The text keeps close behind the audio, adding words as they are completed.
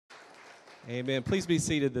Amen. Please be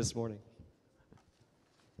seated this morning.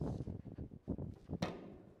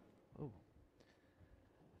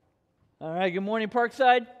 All right, good morning,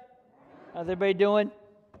 Parkside. How's everybody doing?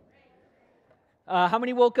 How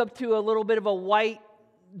many woke up to a little bit of a white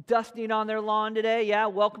dusting on their lawn today? Yeah,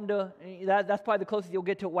 welcome to that. That's probably the closest you'll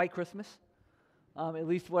get to a white Christmas, at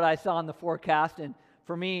least what I saw in the forecast. And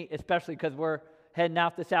for me, especially because we're heading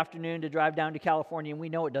out this afternoon to drive down to California, and we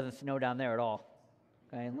know it doesn't snow down there at all,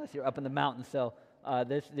 okay, unless you're up in the mountains. So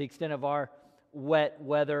this the extent of our wet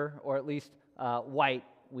weather, or at least white,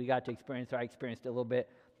 we got to experience, or I experienced it a little bit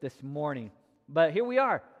this morning. But here we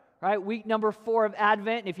are, right? Week number 4 of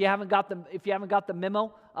Advent. And if you haven't got the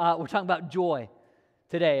memo, we're talking about joy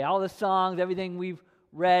today. All the songs, everything we've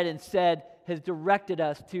read and said has directed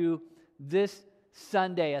us to this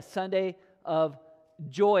Sunday, a Sunday of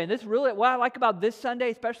joy. And this really, what I like about this Sunday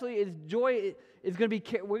especially, is joy is going to be,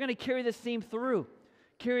 we're going to carry this theme through,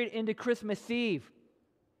 carry it into Christmas Eve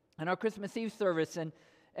and our Christmas Eve service. And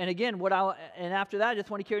again, and after that, I just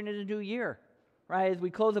want to carry it into the new year, right? As we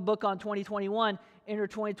close the book on 2021, enter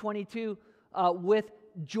 2022 with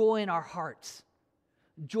joy in our hearts.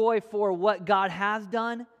 Joy for what God has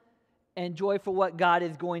done and joy for what God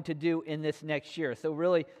is going to do in this next year. So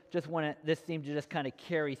really just want this theme to just kind of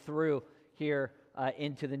carry through here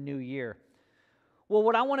into the new year. Well,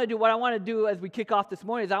 what I want to do as we kick off this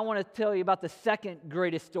morning is I want to tell you about the second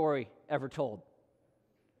greatest story ever told.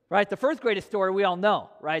 Right? The first greatest story we all know,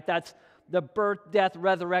 right? That's the birth, death,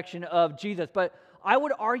 resurrection of Jesus. But I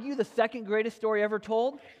would argue the second greatest story ever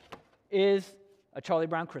told is A Charlie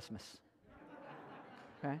Brown Christmas.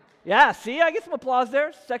 Okay? Yeah, see, I get some applause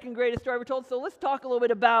there. Second greatest story ever told. So let's talk a little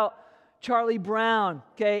bit about Charlie Brown,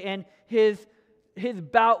 okay, and his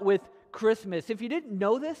bout with Christmas. If you didn't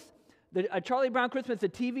know this, A Charlie Brown Christmas, the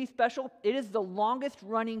TV special, it is the longest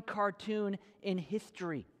running cartoon in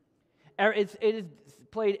history. It is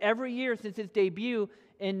played every year since its debut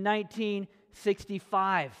in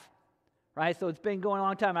 1965, right? So it's been going a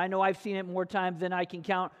long time. I know I've seen it more times than I can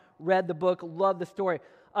count, read the book, love the story.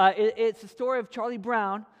 It's the story of Charlie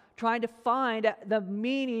Brown trying to find the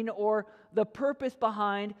meaning or the purpose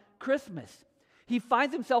behind Christmas. He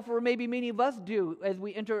finds himself where maybe many of us do as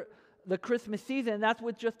we enter the Christmas season, and that's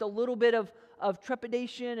with just a little bit of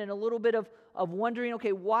trepidation and a little bit of wondering,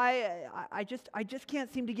 okay, why I just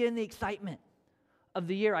can't seem to get in the excitement of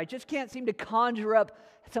the year. I just can't seem to conjure up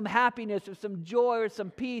some happiness or some joy or some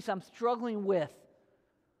peace I'm struggling with.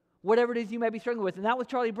 Whatever it is you may be struggling with. And that was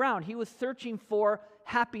Charlie Brown. He was searching for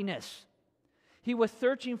happiness. He was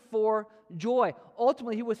searching for joy.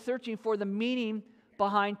 Ultimately, he was searching for the meaning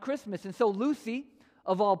behind Christmas. And so Lucy,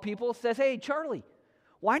 of all people, says, hey, Charlie,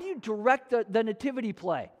 why don't you direct the nativity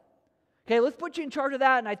play? Okay, let's put you in charge of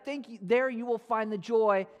that, and I think there you will find the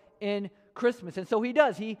joy in Christmas. And so he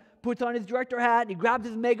does. He puts on his director hat, and he grabs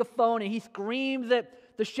his megaphone, and he screams at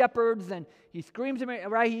the shepherds, and he screams,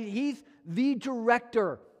 right? He's the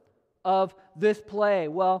director of this play.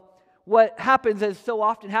 Well, what happens, as so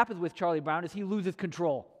often happens with Charlie Brown, is he loses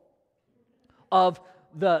control of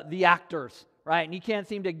the actors, right? And he can't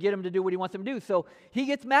seem to get them to do what he wants them to do. So he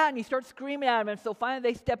gets mad and he starts screaming at him. And so finally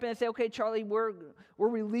they step in and say, okay, Charlie, we're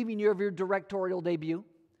relieving you of your directorial debut.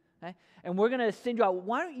 Okay? And we're going to send you out.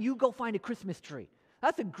 Why don't you go find a Christmas tree?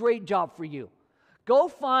 That's a great job for you. Go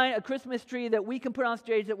find a Christmas tree that we can put on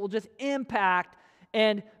stage that will just impact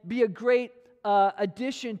and be a great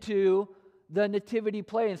addition to the nativity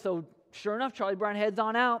play. And so sure enough, Charlie Brown heads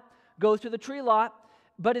on out, goes to the tree lot.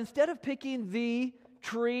 But instead of picking the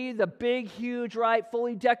tree, the big, huge, right,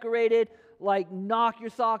 fully decorated, like knock your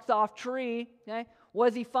socks off tree, okay, what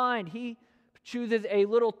does he find? He chooses a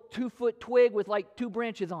little 2-foot twig with like 2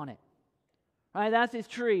 branches on it. Right, that's his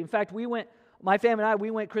tree. In fact, my family and I, we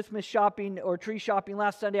went Christmas shopping or tree shopping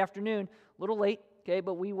last Sunday afternoon, a little late, okay,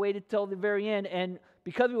 but we waited till the very end, and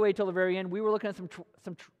because we waited till the very end, we were looking at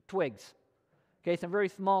some twigs, okay, some very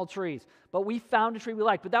small trees, but we found a tree we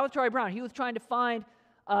liked. But that was Charlie Brown. He was trying to find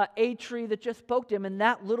a tree that just spoke to him, and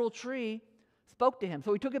that little tree spoke to him.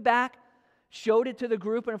 So he took it back, showed it to the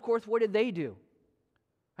group, and of course, what did they do?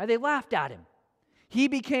 Right, they laughed at him. He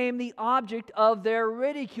became the object of their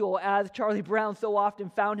ridicule, as Charlie Brown so often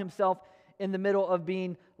found himself in the middle of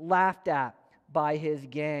being laughed at by his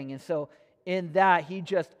gang. And so in that,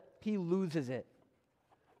 he loses it.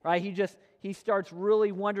 Right? He starts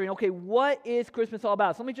really wondering, okay, what is Christmas all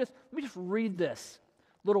about? So let me just read this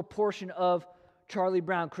little portion of Charlie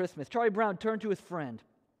Brown Christmas. Charlie Brown turned to his friend,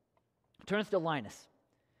 turns to Linus.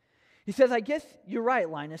 He says, I guess you're right,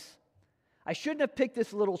 Linus. I shouldn't have picked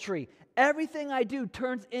this little tree. Everything I do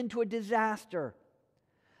turns into a disaster.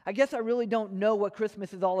 I guess I really don't know what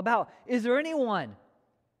Christmas is all about. Is there anyone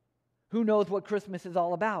Who knows what Christmas is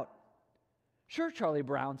all about? Sure, Charlie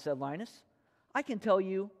Brown, said Linus. I can tell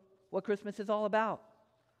you what Christmas is all about.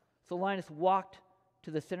 So Linus walked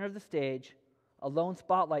to the center of the stage, a lone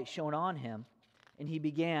spotlight shone on him, and he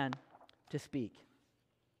began to speak.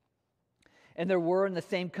 And there were in the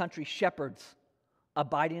same country shepherds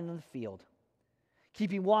abiding in the field,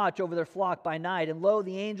 keeping watch over their flock by night. And lo,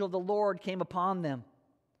 the angel of the Lord came upon them.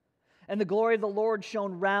 And the glory of the Lord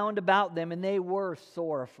shone round about them, and they were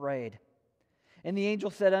sore afraid. And the angel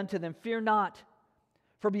said unto them, Fear not,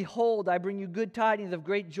 for behold, I bring you good tidings of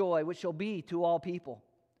great joy, which shall be to all people.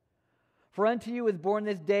 For unto you is born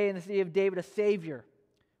this day in the city of David a Savior,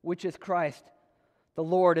 which is Christ the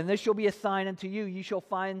Lord. And this shall be a sign unto you. You shall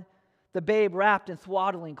find the babe wrapped in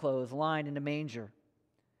swaddling clothes, lying in a manger.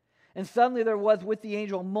 And suddenly there was with the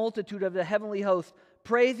angel a multitude of the heavenly host,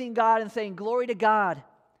 praising God and saying, Glory to God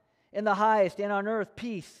in the highest, and on earth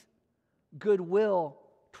peace, goodwill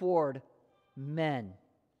toward men.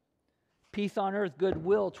 Peace on earth,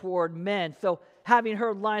 goodwill toward men. So having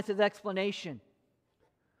heard Linus' explanation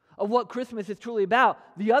of what Christmas is truly about,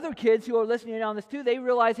 the other kids who are listening on this too, they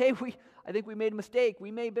realize, hey, I think we made a mistake.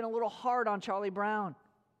 We may have been a little hard on Charlie Brown.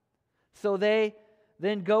 So they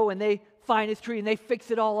then go and they find his tree and they fix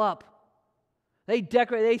it all up. They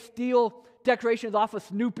decorate, they steal decorations off of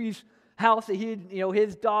Snoopy's house that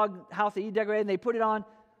his dog house that he decorated, and they put it on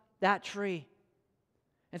that tree.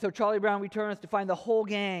 And so Charlie Brown returns to find the whole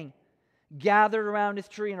gang gathered around his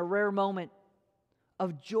tree in a rare moment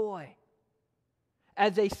of joy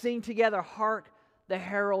as they sing together, Hark the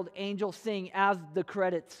Herald Angels Sing, as the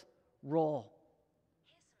credits roll.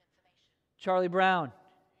 Charlie Brown,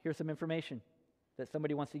 here's some information that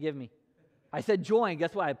somebody wants to give me. I said joy, and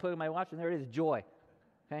guess what? I put it in my watch, and there it is, joy.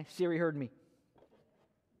 Okay, Siri heard me.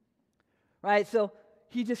 Right, so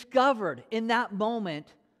he discovered in that moment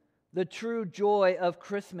the true joy of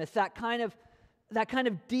Christmas, that kind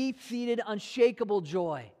of deep-seated, unshakable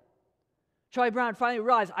joy. Charlie Brown finally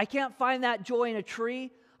realized, I can't find that joy in a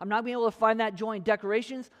tree. I'm not being able to find that joy in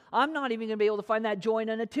decorations. I'm not even going to be able to find that joy in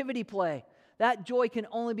a nativity play. That joy can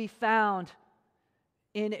only be found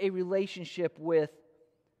in a relationship with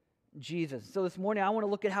Jesus. So this morning, I want to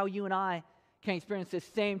look at how you and I can experience this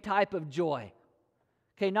same type of joy.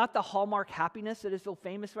 Okay, not the Hallmark happiness that is so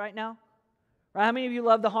famous right now. Right? How many of you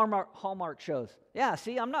love the Hallmark shows? Yeah,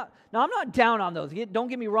 see, I'm not down on those. Don't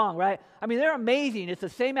get me wrong, right? I mean, they're amazing. It's the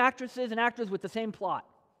same actresses and actors with the same plot.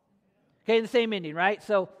 Okay, the same ending, right?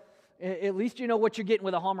 So at least you know what you're getting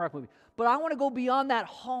with a Hallmark movie. But I want to go beyond that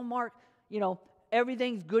Hallmark,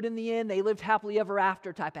 everything's good in the end, they lived happily ever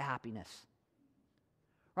after type of happiness.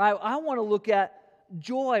 Right? I want to look at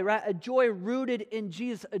joy, right? A joy rooted in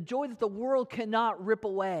Jesus, a joy that the world cannot rip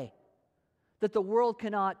away, that the world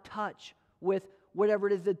cannot touch with whatever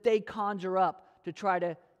it is that they conjure up to try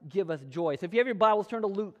to give us joy. So if you have your Bibles, turn to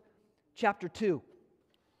Luke chapter 2.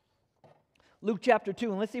 Luke chapter 2,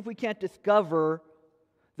 and let's see if we can't discover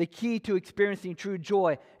the key to experiencing true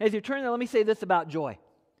joy. As you turn there, let me say this about joy.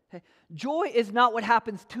 Okay? Joy is not what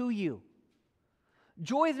happens to you.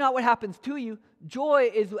 Joy is not what happens to you. Joy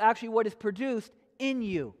is actually what is produced in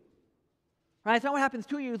you. Right? It's not what happens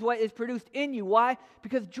to you, it's what is produced in you. Why?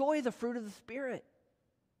 Because joy is a fruit of the Spirit.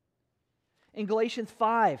 In Galatians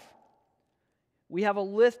 5, we have a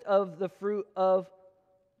list of the fruit of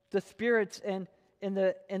the spirits, and in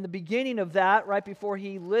the beginning of that, right before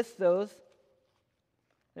he lists those,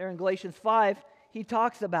 there in Galatians 5, he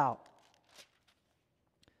talks about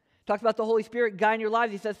the Holy Spirit guiding your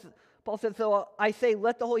lives. Paul says, so I say,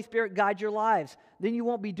 let the Holy Spirit guide your lives. Then you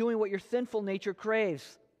won't be doing what your sinful nature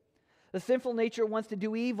craves. The sinful nature wants to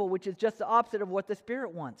do evil, which is just the opposite of what the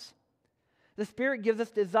Spirit wants. The Spirit gives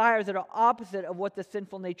us desires that are opposite of what the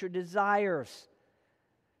sinful nature desires.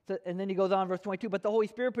 So, and then he goes on, verse 22, but the Holy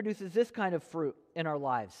Spirit produces this kind of fruit in our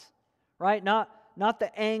lives, right? Not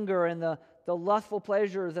the anger and the lustful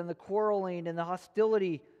pleasures and the quarreling and the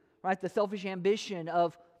hostility, right? The selfish ambition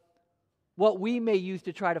of what we may use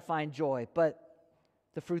to try to find joy, but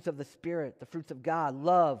the fruits of the Spirit, the fruits of God,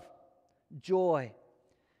 love, joy,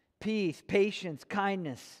 peace, patience,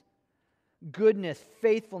 kindness, goodness,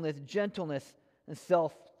 faithfulness, gentleness, and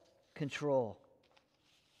self-control.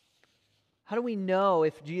 How do we know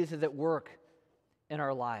if Jesus is at work in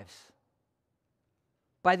our lives?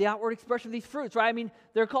 By the outward expression of these fruits, right? I mean,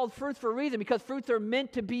 they're called fruits for a reason, because fruits are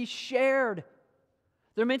meant to be shared.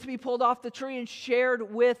 They're meant to be pulled off the tree and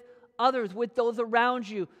shared with others, with those around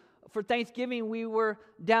you. For Thanksgiving, we were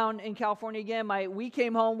down in California again. We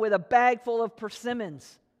came home with a bag full of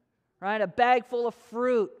persimmons, right? A bag full of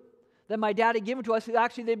fruit that my dad had given to us, who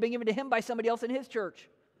actually they'd been given to him by somebody else in his church,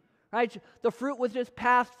 right? The fruit was just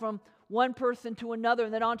passed from one person to another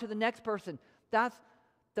and then on to the next person. That's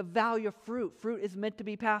the value of fruit. Fruit is meant to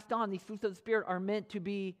be passed on. These fruits of the Spirit are meant to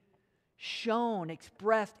be shown,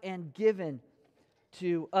 expressed, and given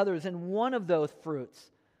to others. And one of those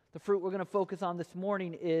fruits, the fruit we're going to focus on this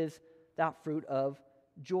morning, is that fruit of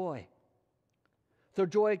joy. So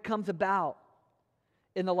joy comes about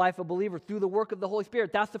in the life of a believer through the work of the Holy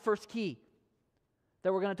Spirit. That's the first key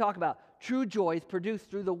that we're going to talk about. True joy is produced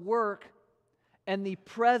through the work and the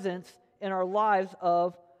presence in our lives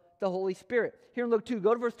of the Holy Spirit. Here in Luke 2,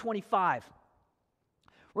 go to verse 25.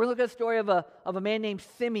 We're going to look at the story of a man named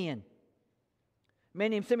Simeon. A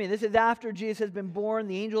man named Simeon. This is after Jesus has been born.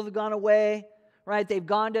 The angels have gone away, right? They've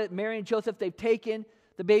gone to Mary and Joseph. They've taken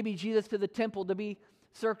the baby Jesus to the temple to be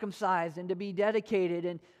circumcised and to be dedicated.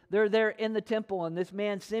 And they're there in the temple. And this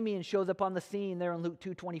man, Simeon, shows up on the scene there in Luke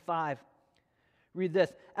 2:25. Read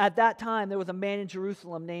this. At that time, there was a man in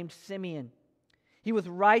Jerusalem named Simeon. He was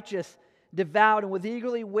righteous, devout, and was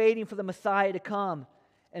eagerly waiting for the Messiah to come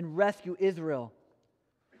and rescue Israel.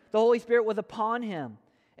 The Holy Spirit was upon him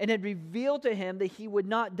and had revealed to him that he would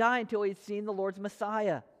not die until he had seen the Lord's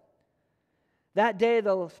Messiah. That day,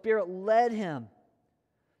 the Spirit led him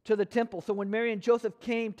to the temple. So when Mary and Joseph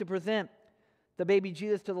came to present the baby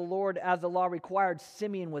Jesus to the Lord as the law required,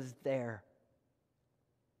 Simeon was there.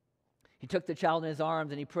 He took the child in his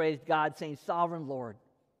arms and he praised God, saying, "Sovereign Lord,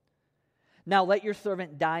 now let your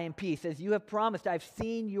servant die in peace. As you have promised, I've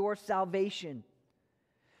seen your salvation,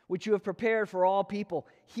 which you have prepared for all people.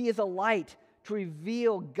 He is a light to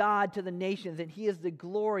reveal God to the nations, and he is the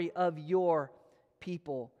glory of your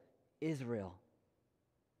people, Israel."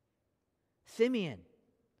 Simeon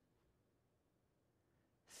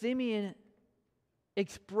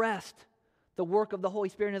expressed the work of the Holy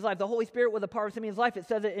Spirit in his life. The Holy Spirit was a part of Simeon's life. It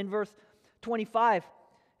says it in verse 25.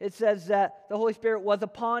 It says that the Holy Spirit was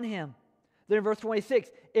upon him. Then in verse 26,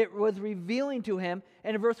 it was revealing to him.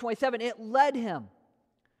 And in verse 27, it led him.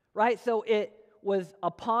 Right? So it was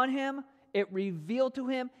upon him, it revealed to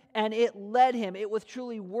him, and it led him. It was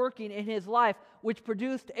truly working in his life, which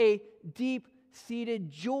produced a deep-seated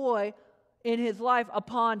joy in his life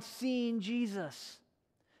upon seeing Jesus.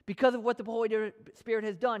 Because of what the Holy Spirit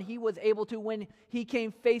has done, he was able to, when he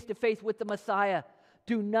came face to face with the Messiah,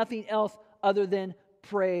 do nothing else other than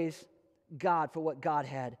praise God for what God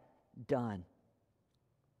had done.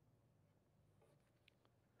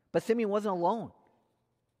 But Simeon wasn't alone.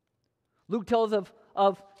 Luke tells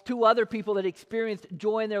of two other people that experienced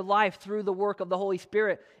joy in their life through the work of the Holy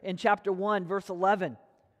Spirit. In chapter 1, verse 11,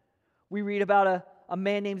 we read about a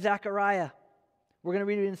man named Zechariah. We're going to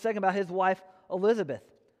read it in a second about his wife, Elizabeth.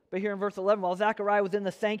 But here in verse 11, while Zechariah was in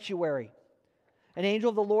the sanctuary, an angel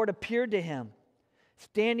of the Lord appeared to him,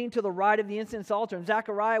 standing to the right of the incense altar. And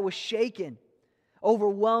Zechariah was shaken,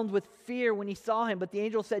 overwhelmed with fear when he saw him. But the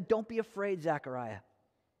angel said, "Don't be afraid, Zechariah.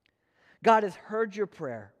 God has heard your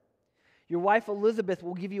prayer. Your wife Elizabeth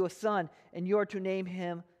will give you a son, and you are to name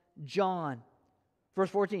him John." Verse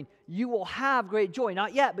 14, "You will have great joy."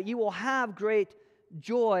 Not yet, but you will have great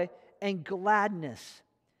joy and gladness,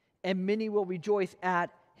 and many will rejoice at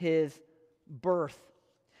his birth.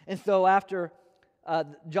 And so after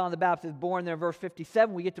John the Baptist is born there in verse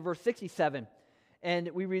 57, we get to verse 67. And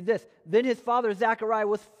we read this. "Then his father Zechariah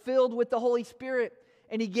was filled with the Holy Spirit,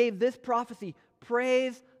 and he gave this prophecy,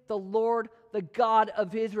 'Praise the Lord, the God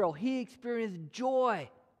of Israel.'" He experienced joy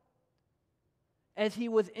as he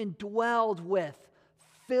was indwelled with,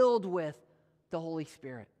 filled with the Holy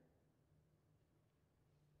Spirit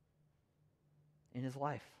in his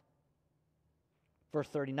life. Verse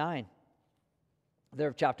 39 there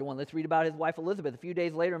of chapter 1. Let's read about his wife Elizabeth. A few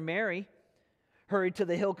days later, Mary hurried to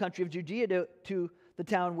the hill country of Judea to the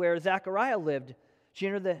town where Zechariah lived. She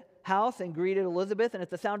entered the house and greeted Elizabeth, and at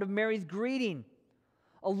the sound of Mary's greeting,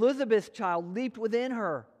 Elizabeth's child leaped within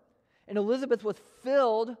her, and Elizabeth was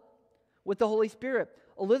filled with the Holy Spirit.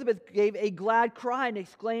 Elizabeth gave a glad cry and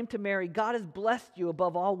exclaimed to Mary, "God has blessed you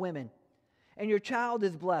above all women, and your child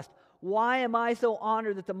is blessed. Why am I so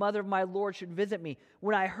honored that the mother of my Lord should visit me?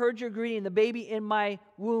 When I heard your greeting, the baby in my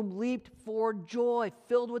womb leaped for joy,"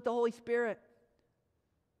 filled with the Holy Spirit.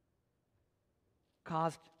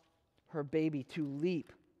 Caused her baby to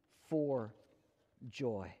leap for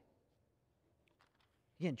joy.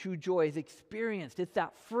 Again, true joy is experienced. It's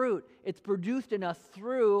that fruit. It's produced in us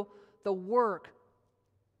through the work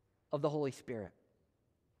of the Holy Spirit.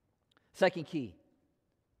 Second key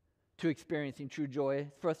to experiencing true joy is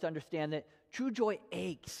for us to understand that true joy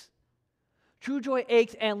aches. True joy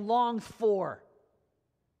aches and longs for.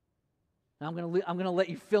 Now I'm going to let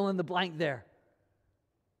you fill in the blank there.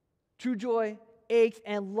 True joy aches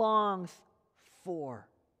and longs for.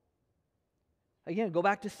 Again, go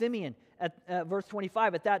back to Simeon at verse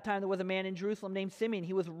 25. At that time there was a man in Jerusalem named Simeon.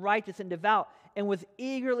 He was righteous and devout and was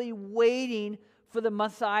eagerly waiting for the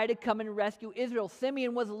Messiah to come and rescue Israel.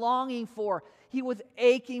 Simeon was longing for, he was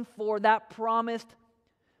aching for that promised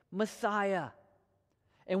Messiah.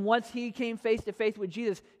 And once he came face to face with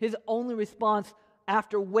Jesus, his only response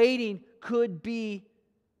after waiting could be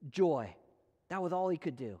joy. That was all he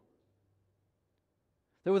could do.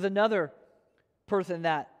 There was another person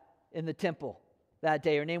that in the temple that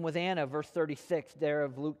day. Her name was Anna, verse 36 there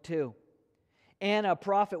of Luke 2. Anna, a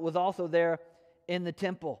prophet, was also there in the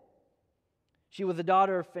temple. She was the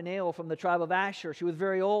daughter of Phanuel from the tribe of Asher. She was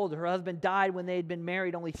very old. Her husband died when they had been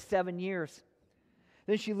married only 7 years.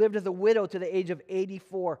 Then she lived as a widow to the age of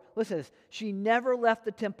 84. Listen to this. She never left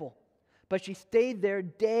the temple, but she stayed there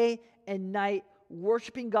day and night,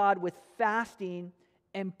 worshiping God with fasting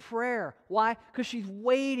and prayer. Why? Because she's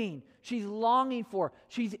waiting. She's longing for.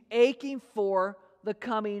 She's aching for the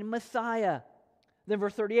coming Messiah. Then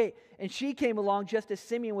verse 38. And she came along just as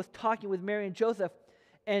Simeon was talking with Mary and Joseph,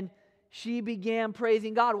 and she began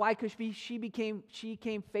praising God. Why? Because she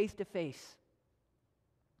came face to face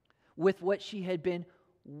with what she had been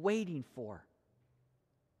waiting for.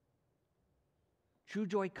 True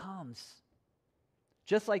joy comes.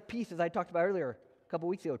 Just like peace, as I talked about earlier a couple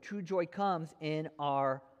weeks ago, true joy comes in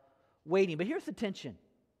our waiting. But here's the tension.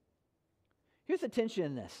 Here's the tension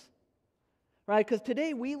in this. Right? Because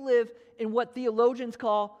today we live in what theologians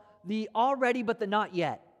call the already but the not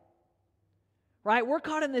yet. Right? We're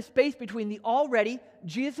caught in this space between the already,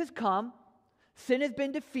 Jesus has come, sin has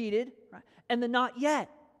been defeated, right, and the not yet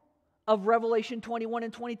of Revelation 21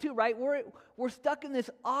 and 22, right? We're stuck in this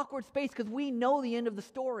awkward space because we know the end of the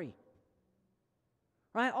story.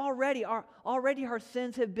 Right? Already our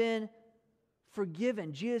sins have been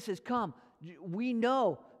forgiven. Jesus has come. We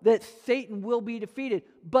know that Satan will be defeated,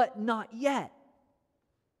 but not yet.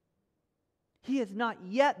 He has not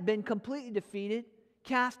yet been completely defeated,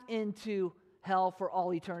 cast into hell for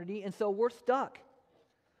all eternity. And so we're stuck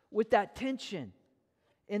with that tension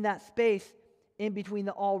in that space in between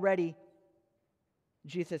the already,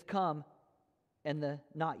 Jesus has come, and the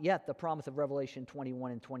not yet, the promise of Revelation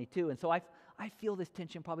 21 and 22. And so I feel this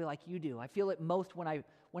tension probably like you do. I feel it most when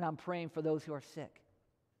I'm praying for those who are sick.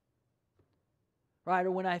 Right?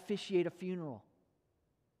 Or when I officiate a funeral.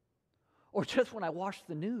 Or just when I watch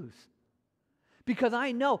the news. Because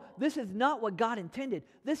I know this is not what God intended.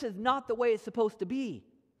 This is not the way it's supposed to be.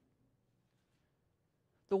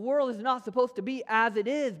 The world is not supposed to be as it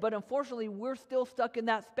is, but unfortunately we're still stuck in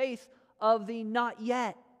that space of the not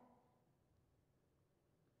yet.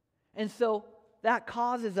 And so that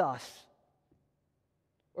causes us,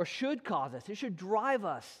 or should cause us, it should drive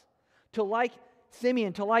us to, like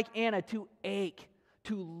Simeon, to like Anna, to ache,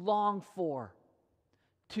 to long for,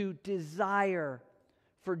 to desire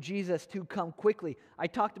for Jesus to come quickly. I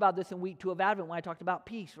talked about this in week 2 of Advent when I talked about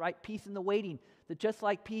peace, right? Peace in the waiting. That just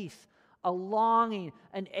like peace, a longing,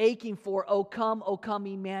 an aching for, oh come,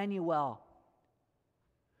 Emmanuel,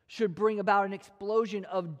 should bring about an explosion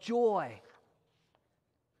of joy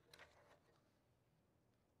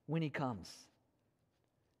when he comes.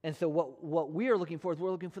 And so what we are looking for is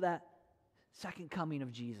we're looking for that second coming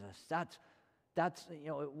of Jesus. That's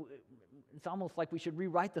it's almost like we should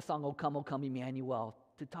rewrite the song, O come, Emmanuel,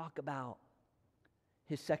 to talk about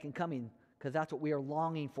his second coming, because that's what we are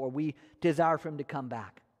longing for. We desire for him to come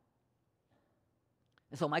back.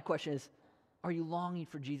 And so my question is, are you longing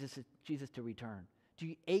for Jesus to return? Do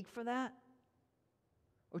you ache for that?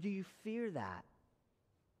 Or do you fear that?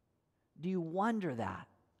 Do you wonder that?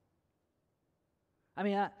 I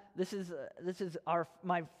mean, this is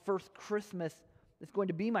my first Christmas. It's going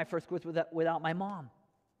to be my first Christmas without my mom.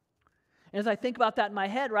 And as I think about that in my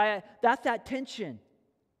head, right, that's that tension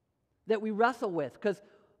that we wrestle with, because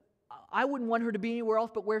I wouldn't want her to be anywhere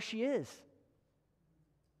else but where she is,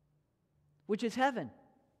 which is heaven.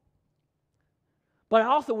 But I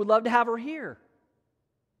also would love to have her here.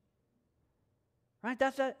 Right?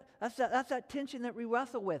 That's that tension that we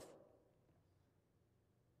wrestle with.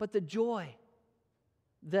 But the joy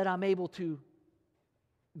that I'm able to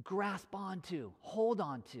grasp onto, hold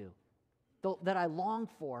on to, that I long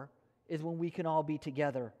for, is when we can all be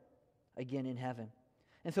together again in heaven.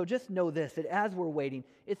 And so just know this, that as we're waiting,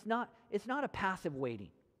 it's not a passive waiting.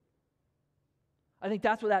 I think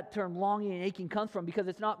that's where that term longing and aching comes from, because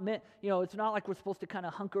it's not meant, it's not like we're supposed to kind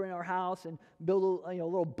of hunker in our house and build a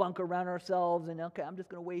little bunker around ourselves and, okay, I'm just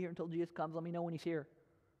going to wait here until Jesus comes. Let me know when he's here.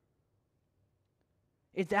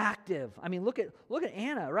 It's active. I mean, look at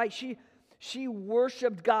Anna, right? She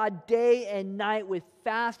worshiped God day and night with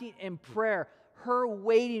fasting and prayer. Her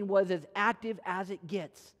waiting was as active as it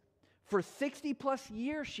gets. For 60 plus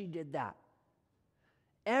years, she did that.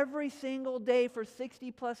 Every single day for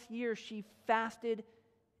 60 plus years, she fasted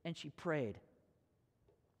and she prayed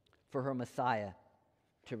for her Messiah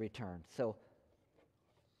to return. So,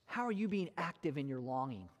 how are you being active in your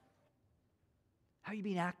longing? How are you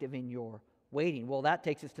being active in your waiting? Well, that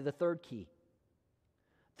takes us to the third key.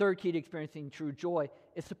 Third key to experiencing true joy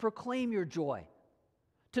is to proclaim your joy.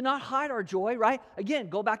 To not hide our joy, right? Again,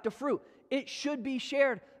 go back to fruit. It should be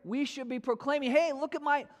shared. We should be proclaiming, hey, look at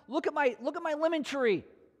my lemon tree.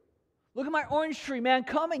 Look at my orange tree, man.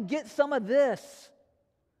 Come and get some of this.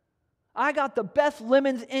 I got the best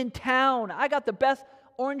lemons in town. I got the best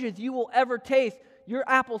oranges you will ever taste. Your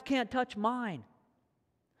apples can't touch mine.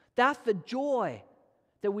 That's the joy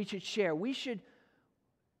that we should share.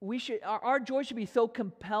 Our joy should be so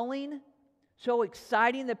compelling, so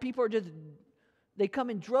exciting that people they come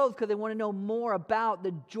in droves because they want to know more about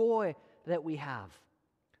the joy that we have,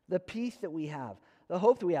 the peace that we have, the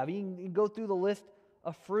hope that we have. You can go through the list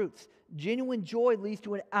of fruits. Genuine joy leads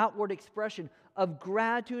to an outward expression of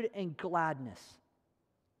gratitude and gladness.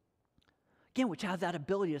 Again, which has that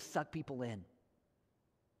ability to suck people in.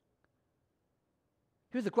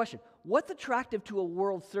 Here's the question. What's attractive to a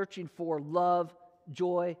world searching for love,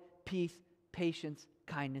 joy, peace, patience,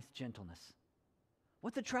 kindness, gentleness?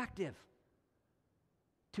 What's attractive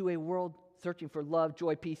to a world searching for love,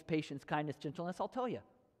 joy, peace, patience, kindness, gentleness? I'll tell you.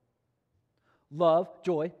 Love,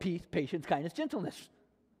 joy, peace, patience, kindness, gentleness.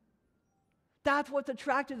 That's what's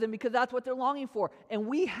attractive to them because that's what they're longing for. And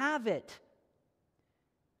we have it.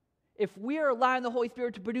 If we are allowing the Holy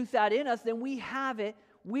Spirit to produce that in us, then we have it.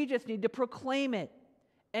 We just need to proclaim it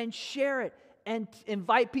and share it and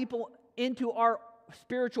invite people into our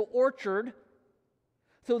spiritual orchard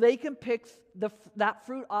so they can pick that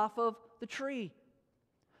fruit off of the tree.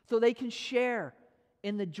 So they can share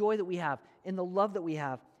in the joy that we have, in the love that we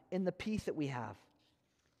have, in the peace that we have,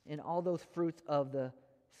 in all those fruits of the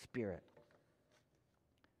Spirit.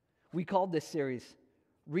 We called this series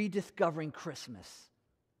Rediscovering Christmas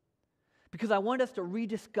because I want us to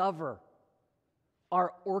rediscover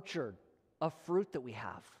our orchard of fruit that we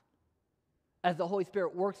have as the Holy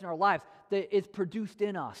Spirit works in our lives, that is produced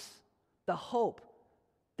in us, the hope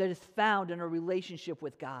that is found in a relationship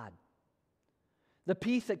with God, the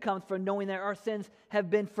peace that comes from knowing that our sins have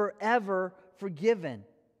been forever forgiven,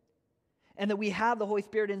 and that we have the Holy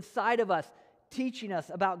Spirit inside of us teaching us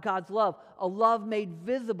about God's love, a love made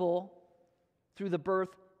visible through the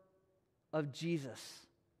birth of Jesus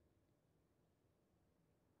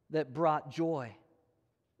that brought joy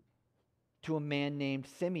to a man named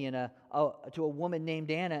Simeon, to a woman named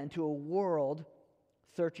Anna, and to a world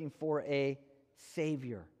searching for a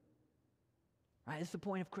Savior. Right? It's the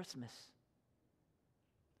point of Christmas.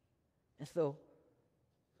 And so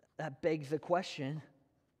that begs the question,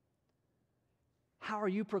 how are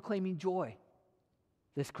you proclaiming joy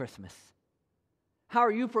this Christmas? How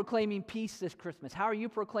are you proclaiming peace this Christmas? How are you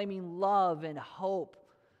proclaiming love and hope,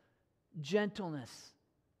 gentleness,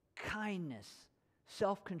 kindness,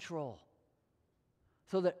 self-control,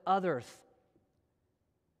 so that others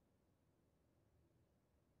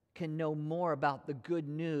can know more about the good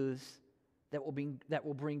news that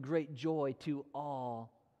will bring great joy to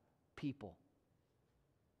all people?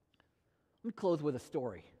 Let me close with a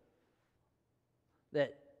story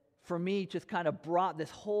that, for me, just kind of brought this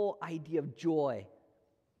whole idea of joy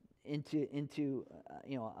into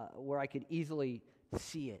where I could easily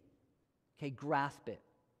see it, grasp it.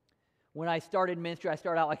 When I started ministry, I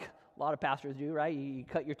started out like a lot of pastors do, right? You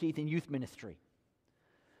cut your teeth in youth ministry.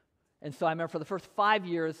 And so I remember for the first 5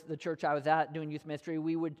 years, the church I was at doing youth ministry,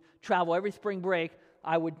 we would travel every spring break.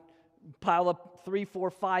 I would pile up 3, 4,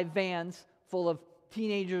 5 vans full of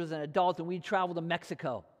teenagers and adults, and we'd travel to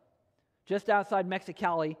Mexico, just outside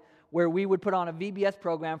Mexicali, where we would put on a VBS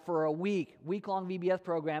program for a week-long VBS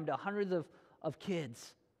program to hundreds of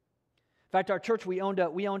kids. In fact, our church, we owned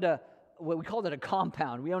what we called it a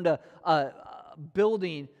compound. We owned a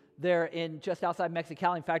building there just outside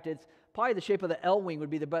Mexicali. In fact, it's probably the shape of the L wing would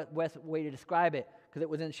be the best way to describe it, because it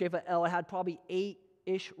was in the shape of L. It had probably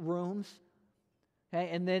 8-ish rooms. Okay?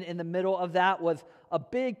 And then in the middle of that was a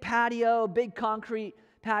big patio, big concrete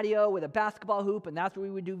patio with a basketball hoop, and that's where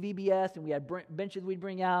we would do VBS, and we had benches we'd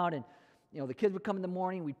bring out, and the kids would come in the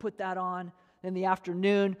morning, we'd put that on. In the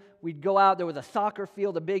afternoon, we'd go out. There was a soccer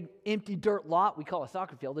field, a big empty dirt lot. We call it a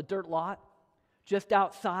soccer field, a dirt lot, just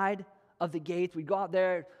outside of the gates. We'd go out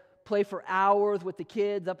there, play for hours with the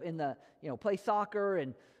kids up in the, play soccer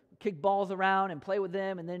and kick balls around and play with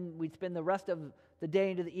them. And then we'd spend the rest of the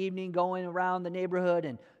day into the evening going around the neighborhood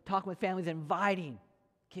and talking with families, inviting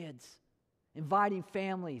kids, inviting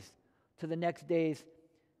families to the next day's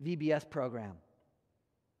VBS program.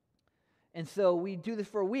 And so we do this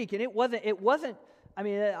for a week, and it wasn't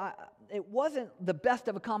the best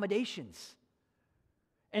of accommodations.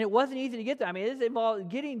 And it wasn't easy to get there. I mean,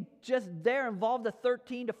 getting just there involved a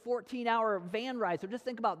 13 to 14-hour van ride. So just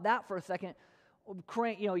think about that for a second.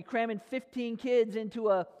 You're cramming 15 kids into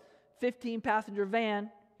a 15-passenger van,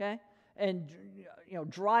 okay? And,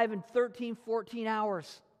 driving 13, 14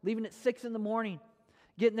 hours, leaving at 6 in the morning,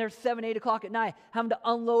 getting there 7, 8 o'clock at night, having to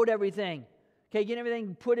unload everything, okay, getting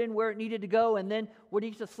everything put in where it needed to go, and then what do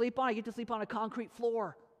you get to sleep on? I get to sleep on a concrete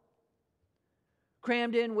floor.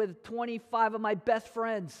 Crammed in with 25 of my best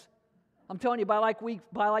friends. I'm telling you,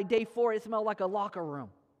 by day 4, it smelled like a locker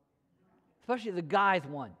room. Especially the guys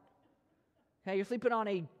one. Okay, you're sleeping on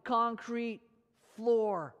a concrete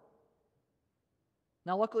floor.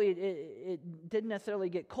 Now, luckily, it didn't necessarily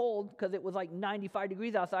get cold because it was like 95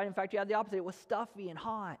 degrees outside. In fact, you had the opposite. It was stuffy and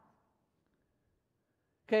hot.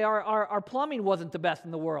 Okay, our plumbing wasn't the best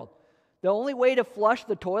in the world. The only way to flush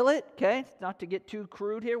the toilet, okay, not to get too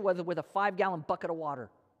crude here, was with a 5-gallon bucket of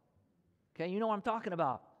water. Okay, you know what I'm talking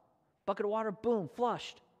about. Bucket of water, boom,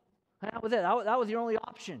 flushed. That was it. That was your only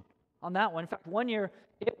option on that one. In fact, one year,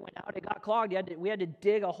 it went out, it got clogged. We had to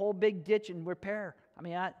dig a whole big ditch and repair. I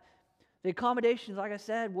mean, the accommodations, like I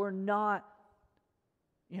said, were not,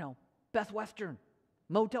 Best Western,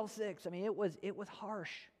 Motel 6. I mean, it was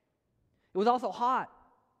harsh. It was also hot.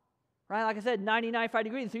 Right, like I said, 95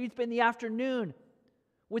 degrees. So you'd spend the afternoon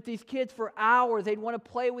with these kids for hours. They'd want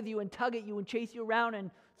to play with you and tug at you and chase you around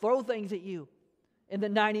and throw things at you in the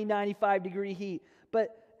 95 degree heat. But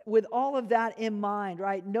with all of that in mind,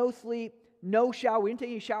 right, no sleep, no shower. We didn't take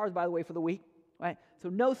any showers, by the way, for the week. Right, so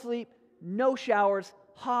no sleep, no showers,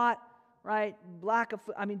 hot, right,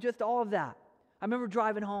 just all of that. I remember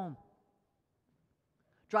driving home,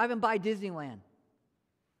 driving by Disneyland,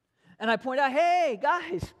 and I point out, hey,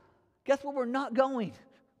 guys, guess where we're not going?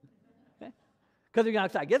 Because they're going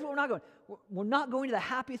outside. Guess where we're not going? We're not going to the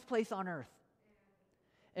happiest place on earth.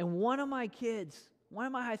 And one of my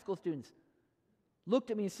high school students, looked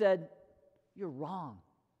at me and said, "You're wrong.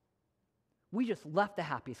 We just left the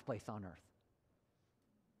happiest place on earth."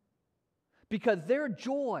 Because their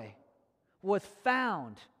joy was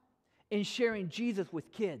found in sharing Jesus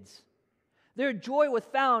with kids. Their joy was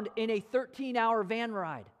found in a 13-hour van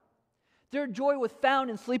ride. Their joy was found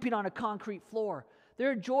in sleeping on a concrete floor.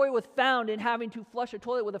 Their joy was found in having to flush a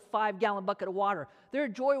toilet with a 5-gallon bucket of water. Their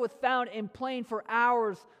joy was found in playing for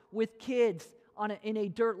hours with kids in a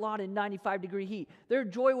dirt lot in 95 degree heat. Their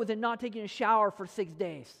joy was in not taking a shower for 6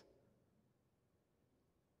 days.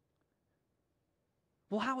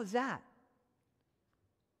 Well, how is that?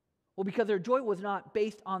 Well, because their joy was not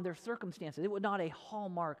based on their circumstances. It was not a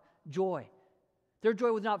hallmark joy. Their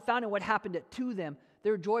joy was not found in what happened to them.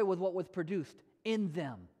 Their joy was what was produced in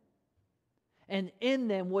them. And in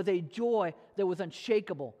them was a joy that was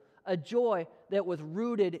unshakable, a joy that was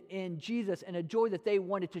rooted in Jesus, and a joy that they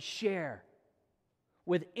wanted to share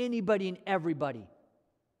with anybody and everybody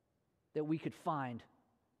that we could find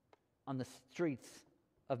on the streets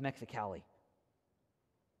of Mexicali.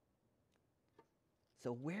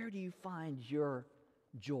 So where do you find your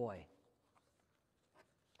joy?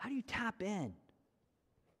 How do you tap in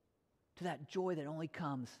to that joy that only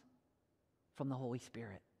comes from the Holy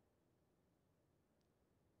Spirit?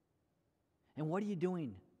 And what are you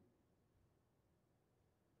doing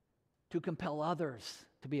to compel others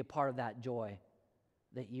to be a part of that joy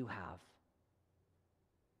that you have?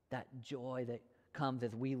 That joy that comes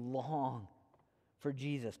as we long for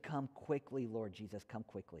Jesus. Come quickly, Lord Jesus, come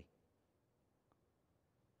quickly.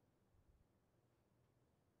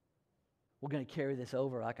 We're going to carry this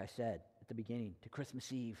over, like I said at the beginning, to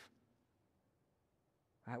Christmas Eve.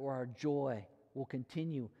 Right, where our joy will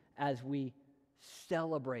continue as we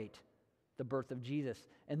celebrate the birth of Jesus.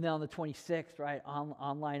 And then on the 26th, right,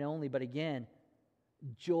 online only, but again,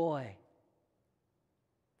 joy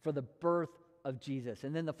for the birth of Jesus.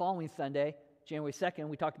 And then the following Sunday, January 2nd,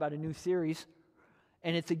 we talked about a new series.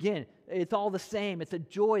 And it's all the same. It's a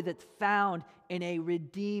joy that's found in a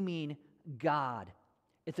redeeming God.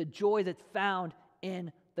 It's a joy that's found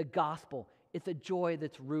in the gospel. It's a joy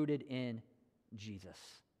that's rooted in Jesus.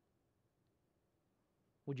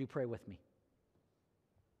 Would you pray with me?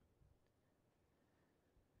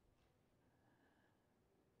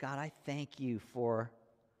 God, I thank you for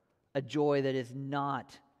a joy that is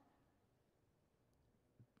not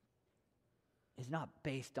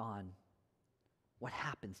based on what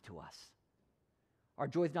happens to us. Our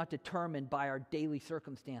joy is not determined by our daily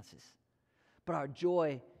circumstances, but our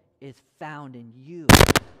joy is found in you.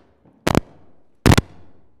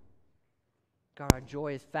 God, our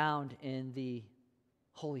joy is found in the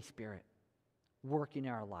Holy Spirit, working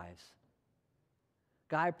in our lives.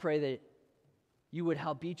 God, I pray that you would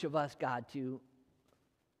help each of us, God, to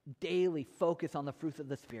daily focus on the fruits of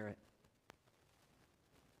the Spirit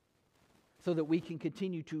so that we can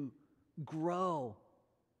continue to grow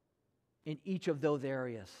in each of those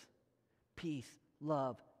areas. Peace,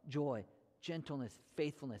 love, joy, gentleness,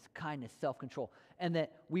 faithfulness, kindness, self-control. And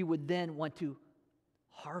that we would then want to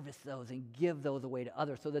harvest those and give those away to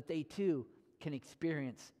others so that they too can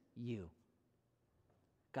experience you.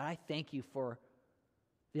 God, I thank you for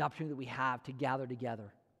the opportunity that we have to gather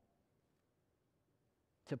together,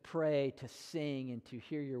 to pray, to sing, and to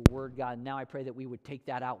hear your word, God. Now I pray that we would take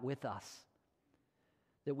that out with us,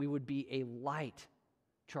 that we would be a light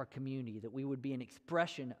to our community, that we would be an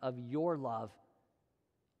expression of your love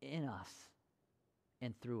in us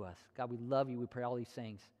and through us. God, we love you. We pray all these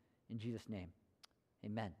things in Jesus' name.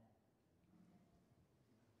 Amen.